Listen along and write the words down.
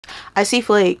I see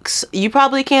flakes. You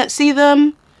probably can't see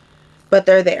them, but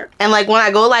they're there. And like when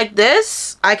I go like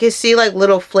this, I can see like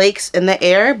little flakes in the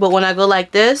air, but when I go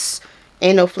like this,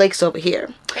 ain't no flakes over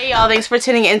here. Hey y'all, thanks for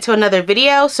tuning into another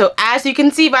video. So as you can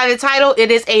see by the title,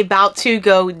 it is about to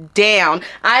go down.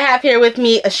 I have here with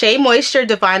me a Shea Moisture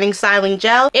Defining Styling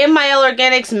Gel and Mielle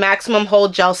Organics Maximum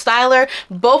Hold Gel Styler.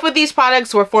 Both of these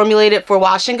products were formulated for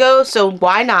wash and go, so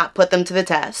why not put them to the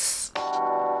test?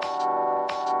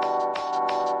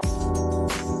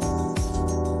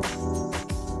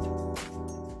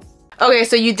 Okay,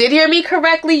 so you did hear me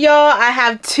correctly, y'all. I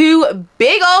have two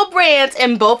big old brands,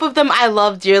 and both of them I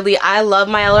love dearly. I love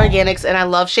Mielle Organics and I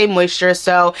love Shea Moisture,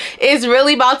 so it's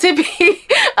really about to be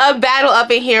a battle up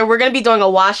in here. We're going to be doing a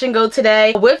wash and go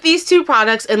today with these two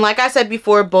products, and like I said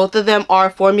before, both of them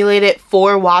are formulated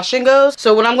for wash and goes.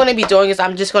 So what I'm going to be doing is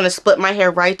I'm just going to split my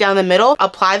hair right down the middle,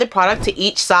 apply the product to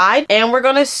each side, and we're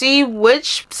going to see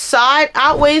which side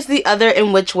outweighs the other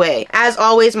in which way. As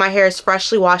always, my hair is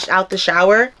freshly washed out the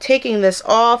shower. Taking this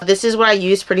off, this is what I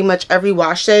use pretty much every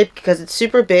wash day because it's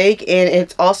super big and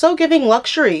it's also giving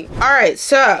luxury. Alright,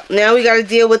 so now we got to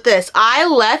deal with this. I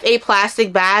left a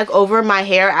plastic bag over my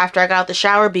hair after I got out the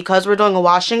shower because we're doing a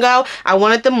wash and go. I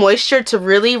wanted the moisture to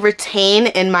really retain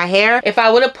in my hair. If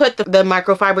I would have put the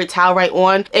microfiber towel right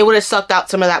on, it would have sucked out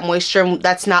some of that moisture.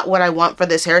 That's not what I want for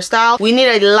this hairstyle. We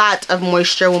need a lot of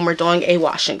moisture when we're doing a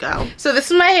wash and go. So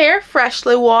this is my hair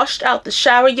freshly washed out the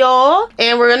shower, y'all,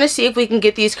 and we're gonna see if we can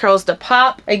get these curls to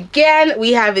pop. Again,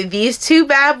 we have these two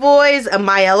bad boys, a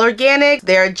Mielle Organics.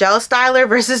 They're a gel styler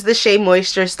versus the Shea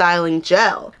Moisture styling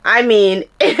gel. I mean,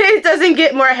 it doesn't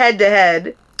get more head to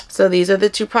head. So these are the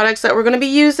two products that we're going to be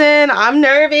using. I'm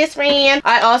nervous, man.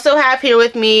 I also have here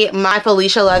with me my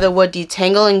Felicia Leatherwood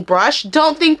detangling brush.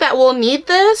 Don't think that we'll need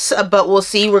this, but we'll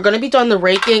see. We're going to be doing the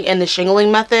raking and the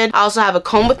shingling method. I also have a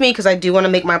comb with me because I do want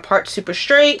to make my part super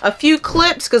straight. A few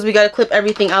clips because we got to clip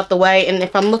everything out the way. And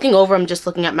if I'm looking over, I'm just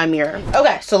looking at my mirror.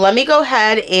 Okay, so let me go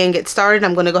ahead and get started.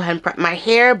 I'm going to go ahead and prep my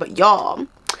hair, but y'all,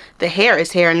 the hair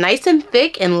is nice and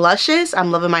thick and luscious. I'm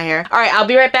loving my hair. All right, I'll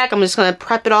be right back. I'm just gonna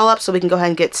prep it all up so we can go ahead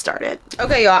and get started.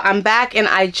 Okay, y'all, I'm back and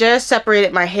I just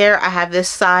separated my hair. I have this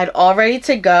side all ready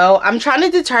to go. I'm trying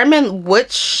to determine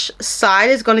which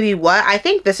side is gonna be what. I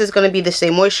think this is gonna be the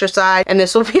Shea Moisture side and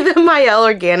this will be the Mielle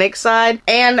Organic side.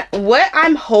 And what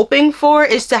I'm hoping for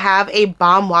is to have a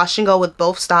bomb wash and go with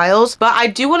both styles, but I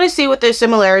do want to see what the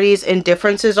similarities and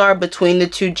differences are between the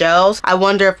two gels. I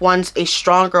wonder if one's a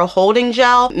stronger holding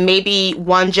gel. Maybe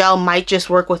one gel might just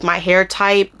work with my hair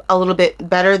type a little bit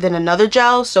better than another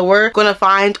gel, so we're gonna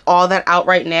find all that out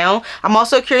right now. I'm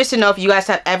also curious to know if you guys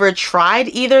have ever tried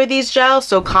either of these gels,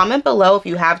 so comment below if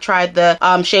you have tried the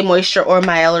Shea Moisture or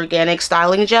Mielle Organic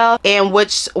styling gel and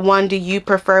which one do you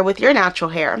prefer with your natural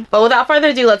hair. But without further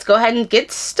ado, let's go ahead and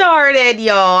get started,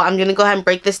 y'all. I'm gonna go ahead and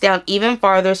break this down even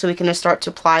farther so we can start to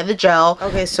apply the gel.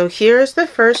 Okay, so here's the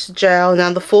first gel.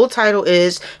 Now the full title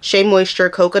is Shea Moisture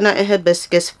Coconut and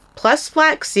Hibiscus plus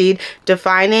Flaxseed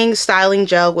Defining Styling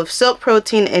Gel with Silk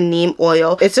Protein and Neem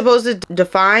Oil. It's supposed to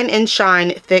define and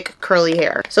shine thick curly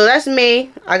hair. So that's me.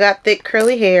 I got thick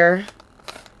curly hair.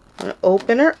 I'm gonna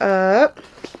open her up.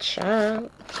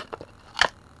 Child.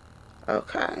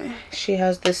 Okay. She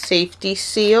has the safety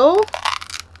seal.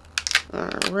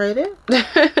 Alrighty.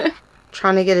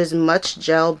 Trying to get as much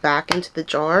gel back into the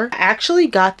jar. I actually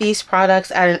got these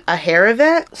products at a hair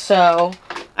event, so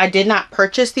I did not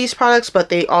purchase these products, but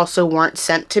they also weren't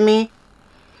sent to me.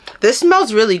 This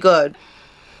smells really good.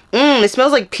 It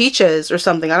smells like peaches or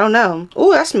something. I don't know.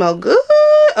 Ooh, that smells good.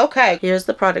 Okay, here's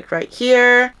the product right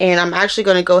here. And I'm actually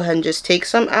going to go ahead and just take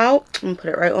some out and put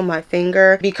it right on my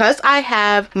finger. Because I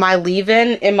have my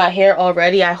leave-in in my hair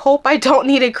already, I hope I don't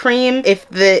need a cream. If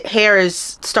the hair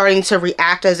is starting to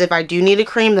react as if I do need a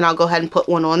cream, then I'll go ahead and put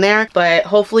one on there. But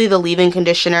hopefully the leave-in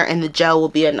conditioner and the gel will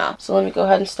be enough. So let me go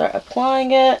ahead and start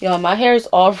applying it. Y'all, my hair is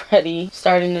already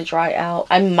starting to dry out.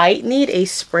 I might need a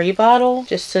spray bottle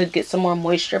just to get some more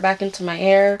moisture back into my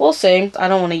hair. We'll see. I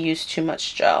don't want to use too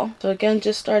much gel. So again,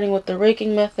 just starting with the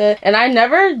raking method. And I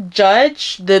never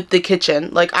judge the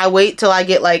kitchen. Like, I wait till I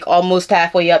get like almost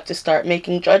halfway up to start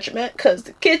making judgment, because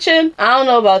the kitchen, I don't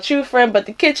know about you, friend, but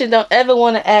the kitchen don't ever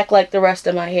want to act like the rest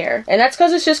of my hair. And that's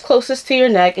because it's just closest to your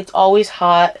neck. It's always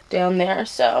hot down there.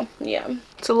 So yeah,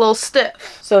 it's a little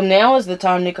stiff. So now is the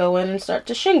time to go in and start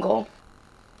to shingle.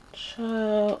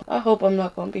 So I hope I'm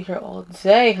not going to be here all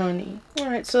day, honey.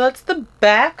 Alright, so that's the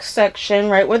back section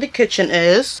right where the kitchen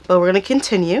is. But we're going to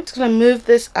continue. I'm just going to move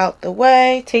this out the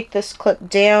way, take this clip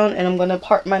down, and I'm going to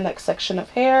part my next section of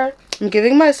hair. I'm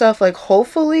giving myself like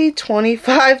hopefully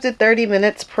 25 to 30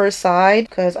 minutes per side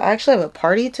because I actually have a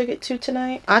party to get to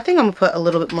tonight. I think I'm gonna put a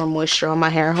little bit more moisture on my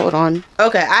hair. Hold on.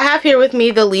 Okay, I have here with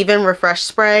me the leave-in refresh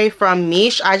spray from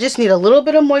Mielle. I just need a little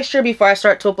bit of moisture before I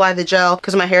start to apply the gel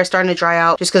because my hair is starting to dry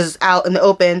out just because it's out in the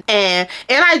open. And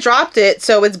I dropped it,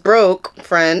 so it's broke,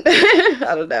 friend.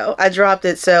 I don't know. I dropped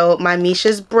it, so my Mielle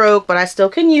is broke, but I still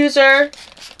can use her.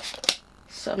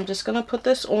 So I'm just gonna put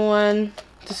this on.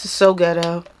 This is so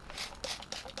ghetto.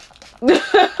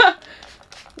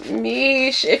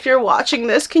 Mielle, if you're watching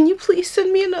this, can you please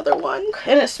send me another one?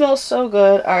 And it smells so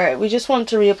good. All right, we just want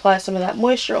to reapply some of that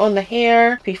moisture on the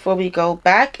hair before we go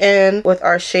back in with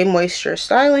our Shea Moisture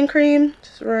styling cream.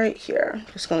 Just right here.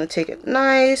 Just gonna take it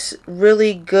nice,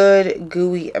 really good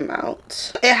gooey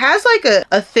amount. It has like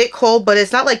a thick hold, but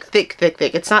it's not like thick.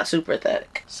 It's not super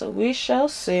thick. So we shall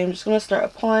see. I'm just gonna start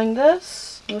applying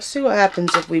this. Let's see what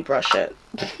happens if we brush it.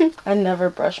 I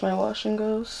never brush my wash and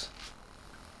goes.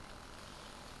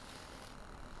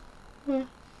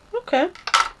 Okay.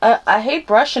 I hate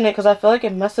brushing it because I feel like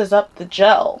it messes up the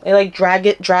gel. It like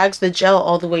drags the gel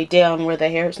all the way down where the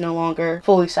hair is no longer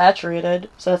fully saturated.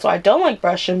 So that's why I don't like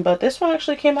brushing, but this one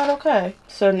actually came out okay.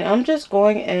 So now I'm just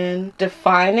going in,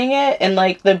 defining it, and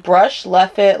like the brush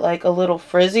left it like a little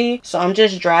frizzy. So I'm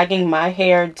just dragging my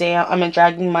hair down.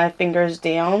 Dragging my fingers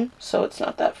down so it's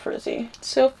not that frizzy.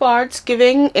 So far it's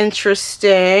giving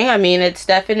interesting. I mean, it's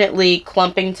definitely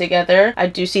clumping together. I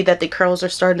do see that the curls are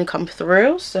starting to come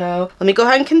through. So let me go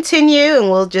ahead and continue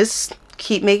and we'll just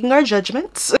keep making our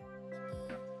judgments.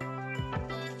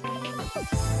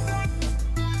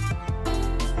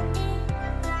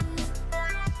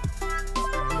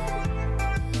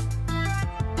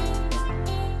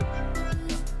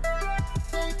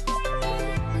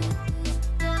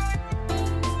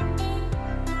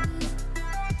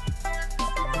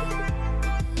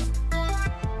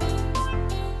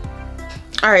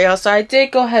 Alright, y'all, so I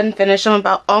did go ahead and finish. I'm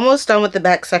about almost done with the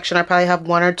back section. I probably have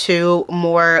one or two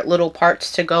more little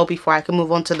parts to go before I can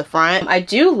move on to the front. I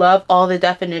do love all the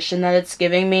definition that it's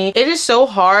giving me. It is so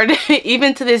hard,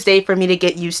 even to this day, for me to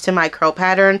get used to my curl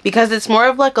pattern because it's more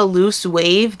of like a loose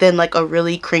wave than like a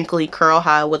really crinkly curl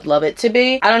how I would love it to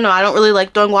be. I don't know. I don't really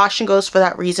like doing wash and goes for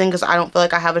that reason because I don't feel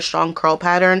like I have a strong curl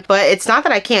pattern. But it's not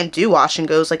that I can't do wash and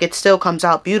goes. Like, it still comes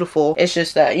out beautiful. It's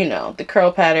just that, you know, the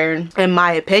curl pattern, in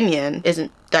my opinion,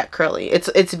 isn't that curly.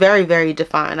 It's very, very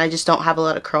defined. I just don't have a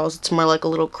lot of curls. It's more like a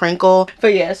little crinkle.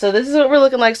 But yeah, so this is what we're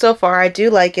looking like so far. I do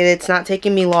like it. It's not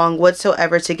taking me long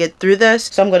whatsoever to get through this.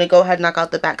 So I'm going to go ahead and knock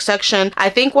out the back section. I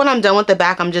think when I'm done with the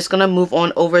back, I'm just going to move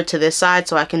on over to this side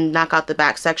so I can knock out the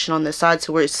back section on this side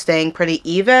so we're staying pretty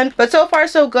even. But so far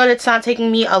so good. It's not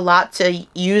taking me a lot to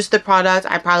use the product.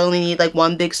 I probably only need like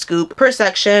one big scoop per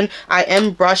section. I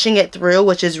am brushing it through,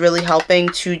 which is really helping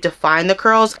to define the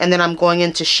curls. And then I'm going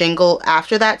into shingle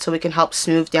after that so we can help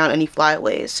smooth down any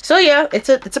flyaways. So yeah, it's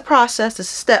a process.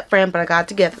 It's a step, friend, but I got it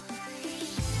together.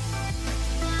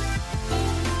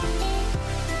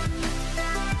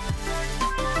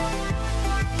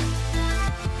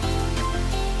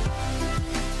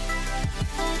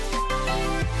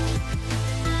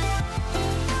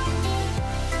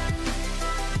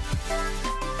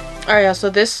 Alright, y'all, so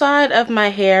this side of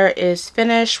my hair is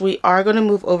finished. We are going to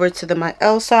move over to the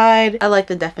Mielle side. I like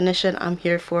the definition. I'm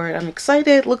here for it. I'm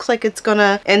excited. Looks like it's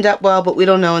gonna end up well, but we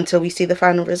don't know until we see the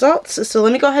final results. So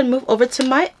let me go ahead and move over to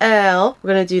Mielle.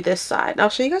 We're going to do this side. I'll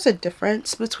show you guys a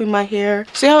difference between my hair.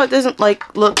 See how it doesn't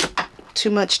like look too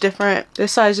much different?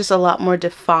 This side is just a lot more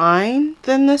defined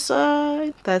than this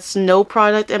side. That's no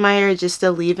product in my hair, just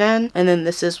a leave-in. And then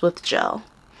this is with gel.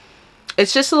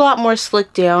 It's just a lot more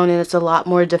slicked down and it's a lot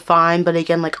more defined, but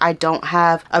again, like, I don't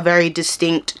have a very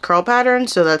distinct curl pattern,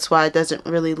 so that's why it doesn't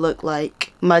really look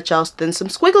like much else than some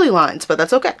squiggly lines, but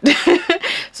that's okay.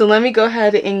 So let me go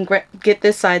ahead and get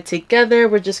this side together.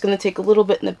 We're just going to take a little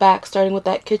bit in the back, starting with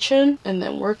that kitchen and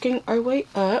then working our way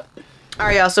up.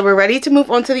 Alright, y'all, so we're ready to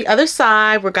move on to the other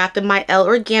side. We got the Mielle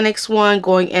Organics one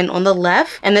going in on the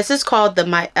left, and this is called the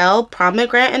Mielle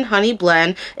Pomegranate and Honey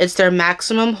Blend. It's their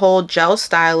maximum hold gel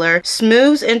styler.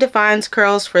 Smooths and defines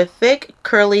curls for thick,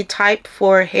 curly type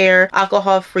 4 hair,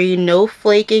 alcohol free, no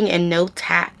flaking, and no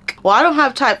tack. Well, I don't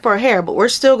have type 4 hair, but we're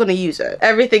still going to use it.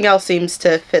 Everything else seems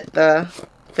to fit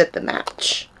the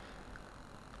match.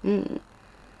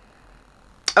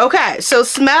 Okay, so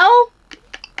smell.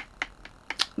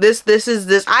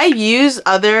 I've used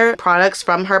other products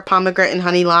from her pomegranate and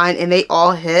honey line and they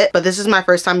all hit, but this is my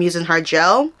first time using her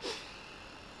gel.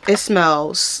 It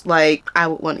smells like I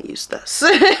would want to use this.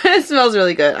 It smells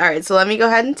really good. All right, so let me go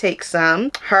ahead and take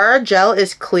some. Her gel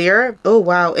is clear. Oh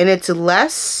wow, and it's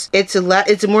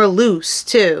more loose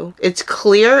too. It's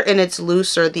clear and it's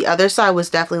looser. The other side was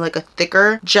definitely like a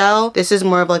thicker gel. This is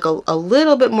more of like a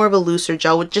little bit more of a looser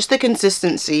gel with just the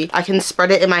consistency. I can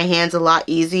spread it in my hands a lot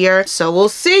easier. So we'll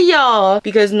see, y'all,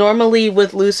 because normally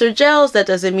with looser gels, that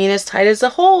doesn't mean as tight as a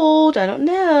hold. I don't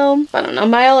know.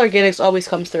 Mielle Organics always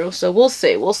comes through, so we'll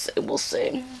see. We'll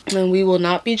see. And we will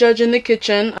not be judging the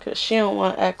kitchen because she don't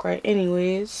want to act right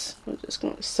anyways. I'm just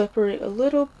going to separate a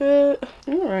little bit.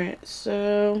 All right,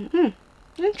 so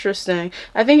interesting.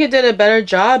 I think it did a better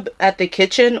job at the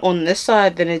kitchen on this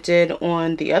side than it did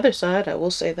on the other side. I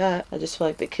will say that. I just feel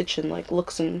like the kitchen like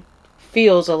looks and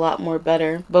feels a lot more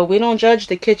better, but we don't judge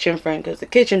the kitchen friend because the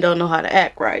kitchen don't know how to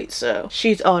act right, so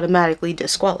she's automatically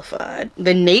disqualified.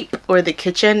 The nape or the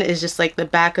kitchen is just like the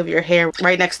back of your hair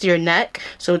right next to your neck,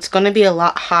 so it's going to be a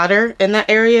lot hotter in that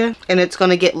area and it's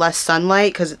going to get less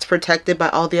sunlight because it's protected by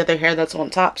all the other hair that's on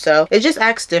top, so it just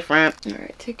acts different. All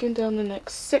right, taking down the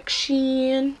next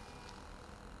section.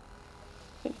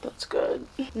 I think that's good.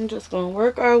 I'm just gonna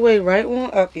work our way right on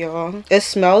up, y'all. It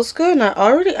smells good, and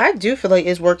I do feel like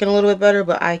it's working a little bit better,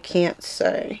 but I can't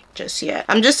say just yet.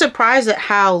 I'm just surprised at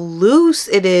how loose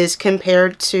it is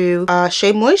compared to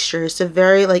Shea Moisture. It's a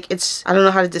very, like, I don't know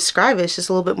how to describe it. It's just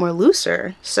a little bit more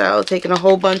looser. So taking a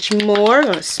whole bunch more, I'm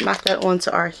gonna smack that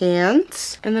onto our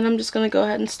hands, and then I'm just gonna go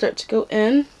ahead and start to go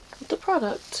in with the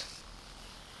product.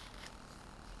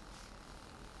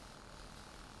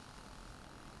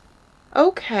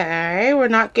 Okay, we're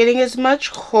not getting as much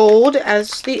hold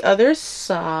as the other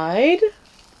side.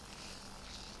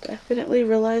 Definitely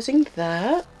realizing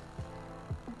that.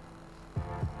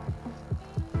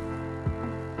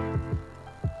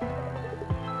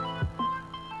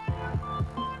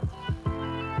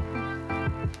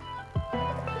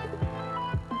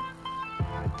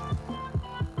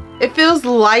 It feels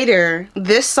lighter.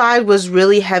 This side was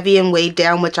really heavy and weighed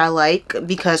down, which I like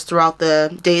because throughout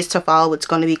the days to follow, it's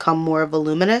going to become more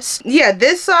voluminous. Yeah,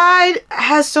 this side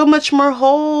has so much more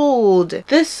hold.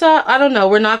 This side, I don't know.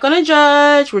 We're not going to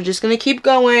judge. We're just going to keep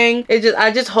going.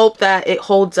 I just hope that it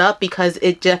holds up because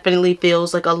it definitely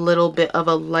feels like a little bit of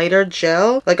a lighter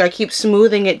gel. Like I keep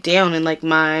smoothing it down and like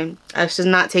it's just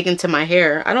not taken to my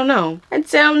hair. I don't know. I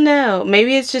don't know.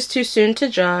 Maybe it's just too soon to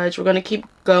judge. We're going to keep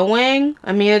going.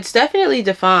 I mean, it's definitely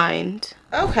defined.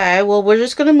 Okay, well, we're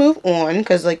just gonna move on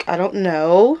because, like, I don't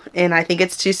know, and I think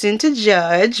it's too soon to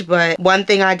judge, but one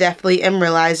thing I definitely am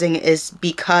realizing is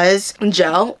because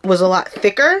gel was a lot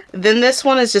thicker, then this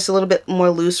one is just a little bit more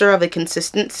looser of a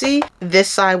consistency. This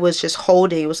side was just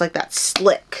holding. It was like that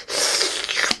slick.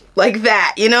 Like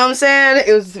that, you know what I'm saying?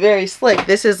 It was very slick.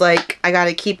 This is like, I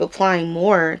gotta keep applying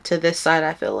more to this side,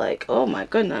 I feel like. Oh my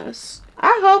goodness.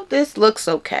 I hope this looks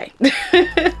okay.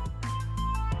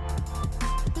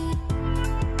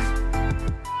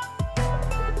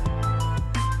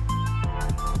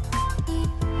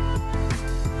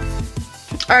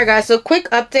 Alright guys, so quick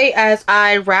update as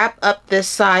I wrap up this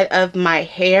side of my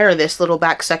hair, or this little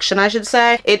back section I should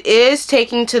say. It is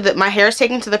my hair is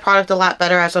taking to the product a lot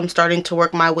better as I'm starting to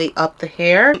work my way up the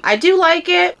hair. I do like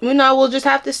it. You know, we'll just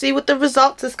have to see what the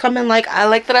results is coming like. I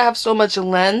like that I have so much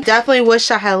length. Definitely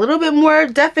wish I had a little bit more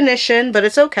definition, but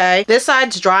it's okay. This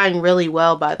side's drying really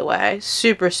well, by the way.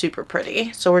 Super, super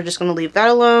pretty. So we're just going to leave that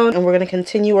alone and we're going to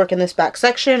continue working this back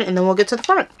section and then we'll get to the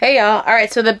front. Hey y'all.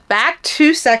 Alright, so the back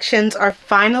two sections are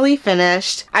finally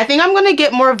finished. I think I'm gonna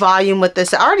get more volume with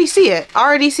this. I already see it.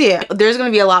 There's gonna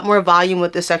be a lot more volume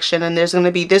with this section, and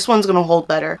this one's gonna hold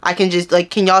better. I can just, like,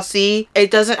 can y'all see?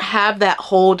 It doesn't have that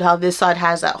hold how this side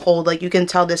has that hold. Like, you can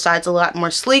tell this side's a lot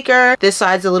more sleeker. This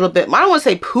side's a little bit, I don't want to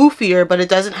say poofier, but it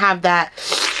doesn't have that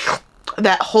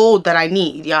hold that I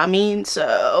need, you know what I mean?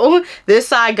 So this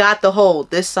side got the hold.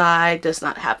 This side does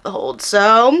not have the hold.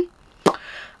 So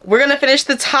we're gonna finish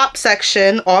the top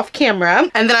section off camera,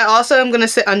 and then I also am gonna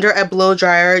sit under a blow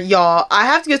dryer. Y'all, I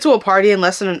have to get to a party in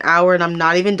less than an hour and I'm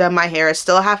not even done my hair. I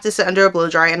still have to sit under a blow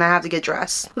dryer and I have to get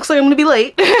dressed. Looks like I'm gonna be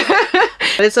late.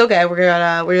 But it's okay. We're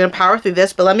gonna power through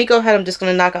this. But let me go ahead. I'm just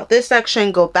gonna knock out this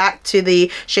section, go back to the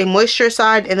Shea Moisture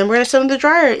side, and then we're gonna sit under the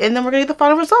dryer and then we're gonna get the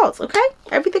final results. Okay?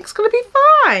 Everything's gonna be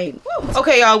fine. Woo.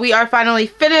 Okay, y'all, we are finally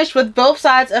finished with both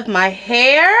sides of my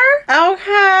hair.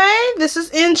 Okay, this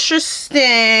is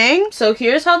interesting. So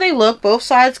here's how they look. Both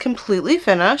sides completely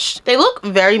finished. They look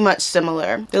very much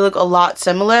similar. They look a lot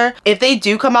similar. If they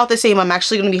do come out the same, I'm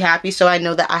actually gonna be happy, so I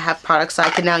know that I have products I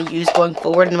can now use going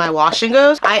forward in my washing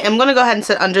goes. I am gonna go ahead and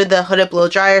sit under the hooded blow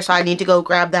dryer, so I need to go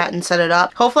grab that and set it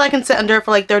up. Hopefully I can sit under it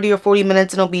for like 30 or 40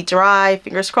 minutes and it'll be dry.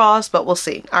 Fingers crossed, but we'll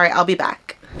see. All right, I'll be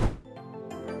back.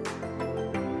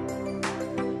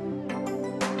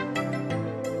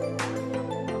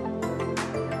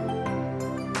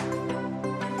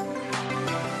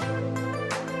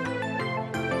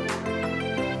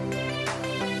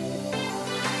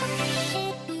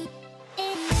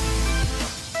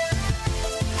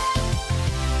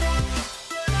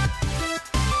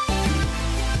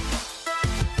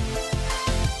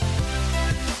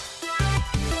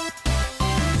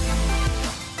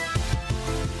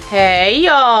 Hey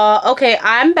y'all. Okay,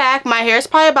 I'm back. My hair is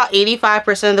probably about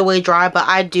 85% of the way dry, but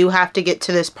I do have to get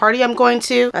to this party I'm going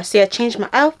to. I see I changed my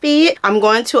outfit. I'm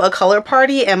going to a color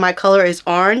party and my color is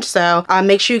orange, so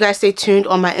make sure you guys stay tuned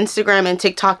on my Instagram and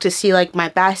TikTok to see like my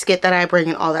basket that I bring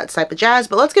and all that type of jazz.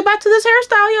 But let's get back to this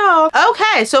hairstyle, y'all.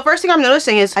 Okay, so first thing I'm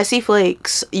noticing is I see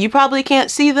flakes. You probably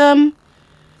can't see them,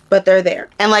 but they're there.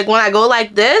 And like when I go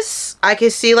like this, I can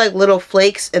see like little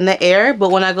flakes in the air,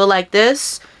 but when I go like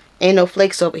this, ain't no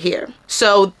flakes over here.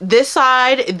 So this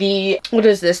side, what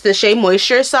is this? The Shea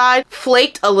Moisture side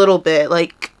flaked a little bit.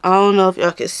 Like, I don't know if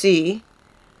y'all can see,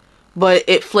 but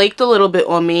it flaked a little bit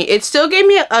on me. It still gave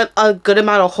me a good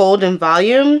amount of hold and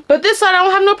volume, but this side I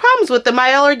don't have no problems with. The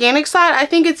Mielle Organics side, I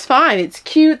think it's fine. It's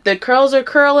cute. The curls are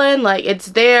curling, like it's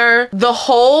there. The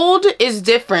hold is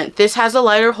different. This has a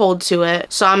lighter hold to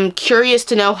it, so I'm curious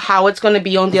to know how it's going to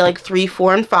be on the like 3,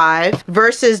 4, and 5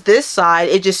 versus this side.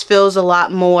 It just feels a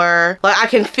lot more like I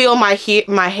can feel my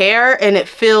hair and it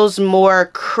feels more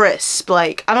crisp.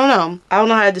 Like I don't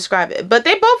know how to describe it, but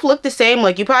they both look the same.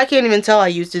 Like you probably can't even tell I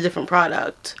used a different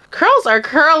product. Curls are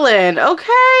curling.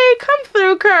 Okay, come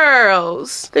through,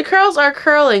 curls. The curls are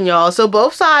curling, y'all. So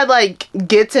both sides like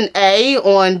gets an A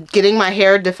on getting my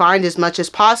hair defined as much as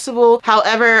possible.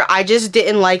 However, I just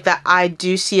didn't like that I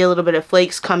do see a little bit of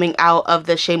flakes coming out of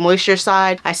the Shea Moisture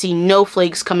side. I see no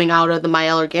flakes coming out of the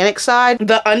Mielle Organics side.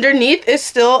 The underneath is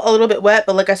still a little bit wet,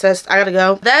 but like I said, I gotta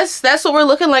go. That's what we're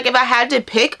looking like. If I had to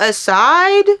pick a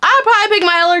side, I'd probably pick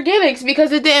Mielle Organics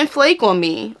because it didn't flake on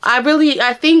me.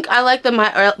 I think I like the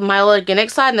Mielle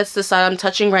Organics side, and that's the side I'm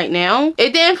touching right now.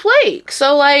 It didn't flake.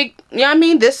 So like, you know what I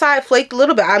mean? This side flaked a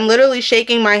little bit. I'm literally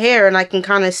shaking my hair and I can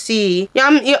kind of see,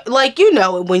 like, you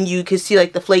know, when you can see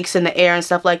like the flakes in the air and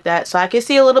stuff like that. So I can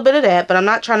see a little bit of that, but I'm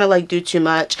not trying to like do too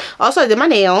much. Also, I did my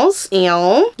nails.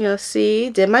 You'll see,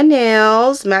 did my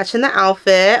nails, matching the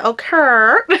outfit.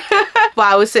 Okay.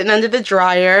 While I was sitting under the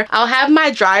dryer. I'll have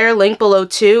my dryer link below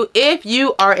too. If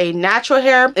you are a natural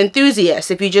hair enthusiast,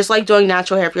 if you just like doing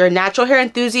natural hair, if you're a natural hair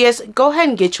enthusiast, go ahead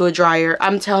and get you a dryer.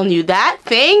 I'm telling you, that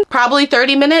thing, probably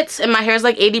 30 minutes and my hair's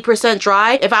like 80%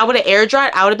 dry. If I would have air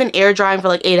dried, I would have been air drying for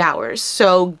like 8 hours.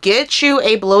 So get you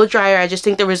a blow dryer. I just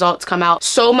think the results come out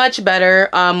so much better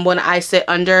when I sit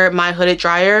under my hooded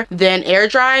dryer than air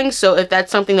drying. So if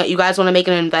that's something that you guys want to make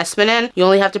an investment in, you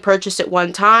only have to purchase it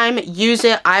one time. Use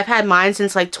it. I've had mine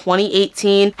since like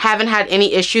 2018. Haven't had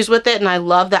any issues with it, and I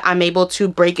love that I'm able to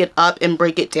break it up and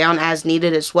break it down as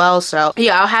needed as well. So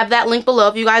yeah, I'll have that link below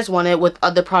if you guys want it, with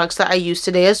other products that I use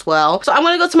today as well. So I'm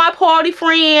gonna go to my party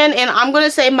friend and I'm gonna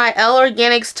say Mielle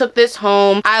Organics took this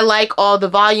home. I like all the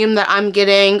volume that I'm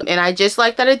getting, and I just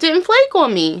like that it didn't flake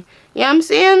on me. You know what I'm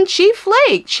saying? She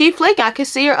flaked. I can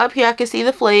see her up here. I can see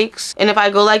the flakes. And if I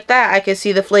go like that, I can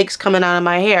see the flakes coming out of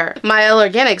my hair. Mielle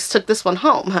Organics took this one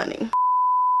home, honey.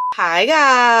 Hi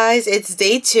guys, it's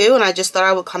day 2 and I just thought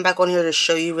I would come back on here to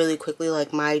show you really quickly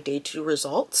like my day 2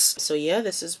 results. So yeah,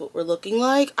 this is what we're looking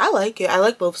like. I like it. I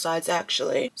like both sides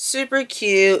actually. Super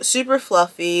cute, super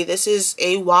fluffy. This is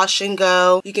a wash and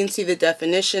go. You can see the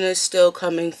definition is still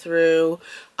coming through.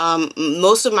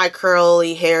 Most of my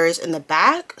curly hair is in the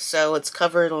back, so it's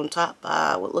covered on top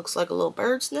by what looks like a little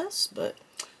bird's nest, but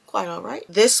quite all right.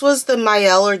 This was the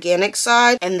Mielle Organic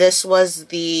side, and this was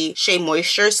the Shea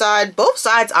Moisture side. Both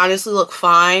sides honestly look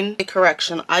fine.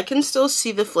 Correction, I can still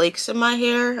see the flakes in my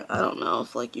hair. I don't know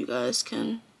if like you guys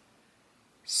can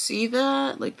see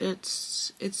that. Like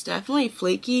it's definitely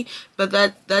flaky, but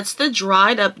that's the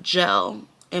dried up gel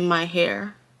in my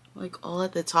hair. Like all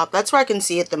at the top. That's where I can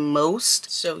see it the most.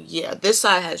 So yeah, this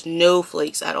side has no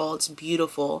flakes at all. It's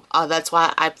beautiful. That's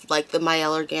why I like the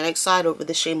Mielle Organic side over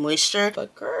the Shea Moisture.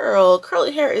 But girl,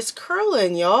 curly hair is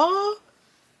curling, y'all.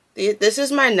 This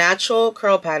is my natural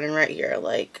curl pattern right here.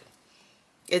 Like,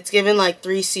 it's giving like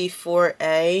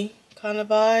 3C4A kind of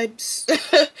vibes.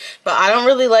 But I don't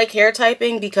really like hair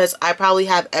typing because I probably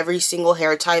have every single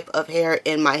hair type of hair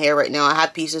in my hair right now. I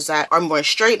have pieces that are more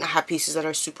straight and I have pieces that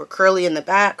are super curly in the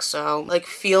back. So like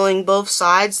feeling both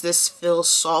sides, this feels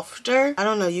softer. I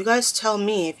don't know, you guys tell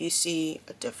me if you see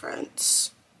a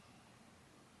difference.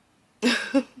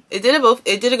 It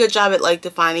did a good job at like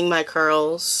defining my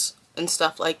curls and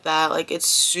stuff like that. Like it's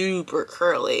super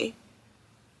curly.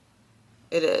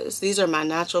 It is. These are my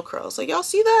natural curls. Like, y'all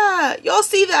see that? Y'all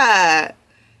see that?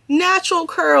 Natural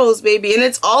curls, baby. And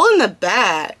it's all in the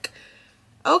back.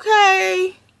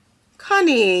 Okay.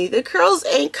 Honey, the curls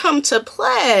ain't come to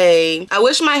play. I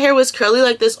wish my hair was curly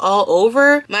like this all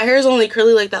over. My hair is only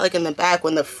curly like that like in the back.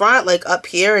 When the front, like up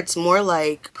here, it's more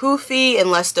like poofy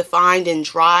and less defined and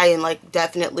dry and like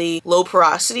definitely low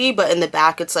porosity, but in the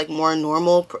back it's like more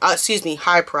normal,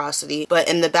 high porosity, but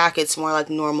in the back it's more like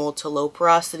normal to low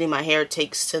porosity. My hair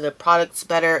takes to the products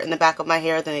better in the back of my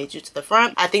hair than they do to the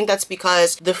front. I think that's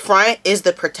because the front is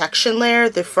the protection layer.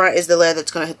 The front is the layer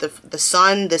that's going to hit the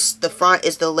sun. The front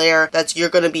is the layer that you're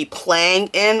going to be playing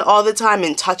in all the time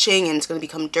and touching, and it's going to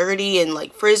become dirty and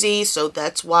like frizzy. So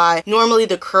that's why normally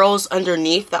the curls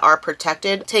underneath that are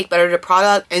protected take better to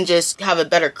product and just have a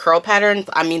better curl pattern.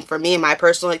 I mean, for me, in my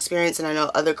personal experience, and I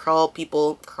know other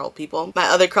my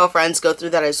other curl friends go through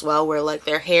that as well, where like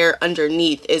their hair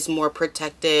underneath is more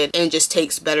protected and just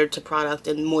takes better to product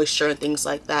and moisture and things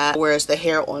like that, whereas the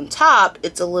hair on top,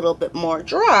 it's a little bit more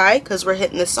dry because we're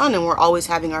hitting the sun and we're always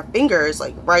having our fingers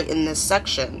like right in this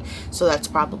section. So that's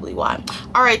probably why.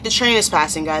 All right, the train is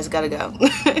passing, guys. Gotta go.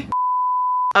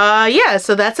 Yeah,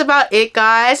 so that's about it,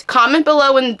 guys. Comment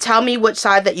below and tell me which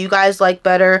side that you guys like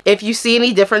better, if you see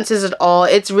any differences at all.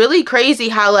 It's really crazy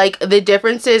how like the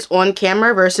differences on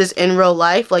camera versus in real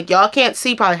life, like y'all can't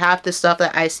see probably half the stuff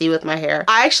that I see with my hair.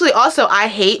 I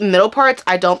hate middle parts.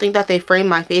 I don't think that they frame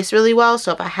my face really well,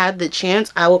 so if I had the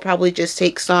chance, I will probably just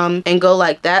take some and go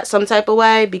like that some type of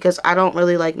way, because I don't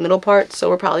really like middle parts. So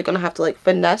we're probably gonna have to like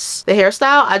finesse the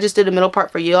hairstyle. I just did a middle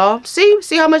part for y'all. See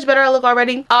how much better I look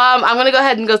already. I'm gonna go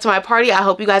ahead and go to my party. I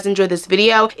hope you guys enjoyed this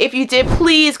video. If you did,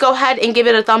 please go ahead and give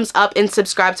it a thumbs up and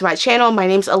subscribe to my channel. My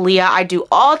name's Aleia. I do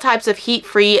all types of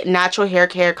heat-free natural hair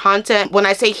care content. When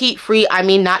I say heat-free, I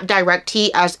mean not direct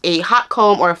heat as a hot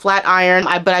comb or a flat iron,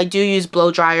 but I do use blow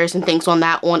dryers and things on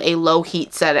that on a low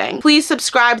heat setting. Please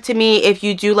subscribe to me if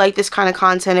you do like this kind of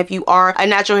content. If you are a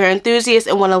natural hair enthusiast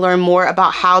and want to learn more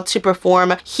about how to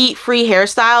perform heat-free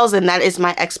hairstyles, and that is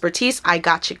my expertise, I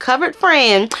got you covered,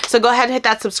 friend. So go ahead and hit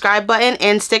that subscribe button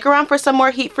and stick around for some more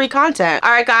heat-free content.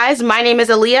 All right, guys, my name is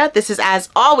Aleia. This is As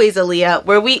Always Aleia,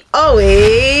 where we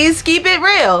always keep it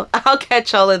real. I'll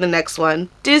catch y'all in the next one.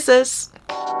 Deuces.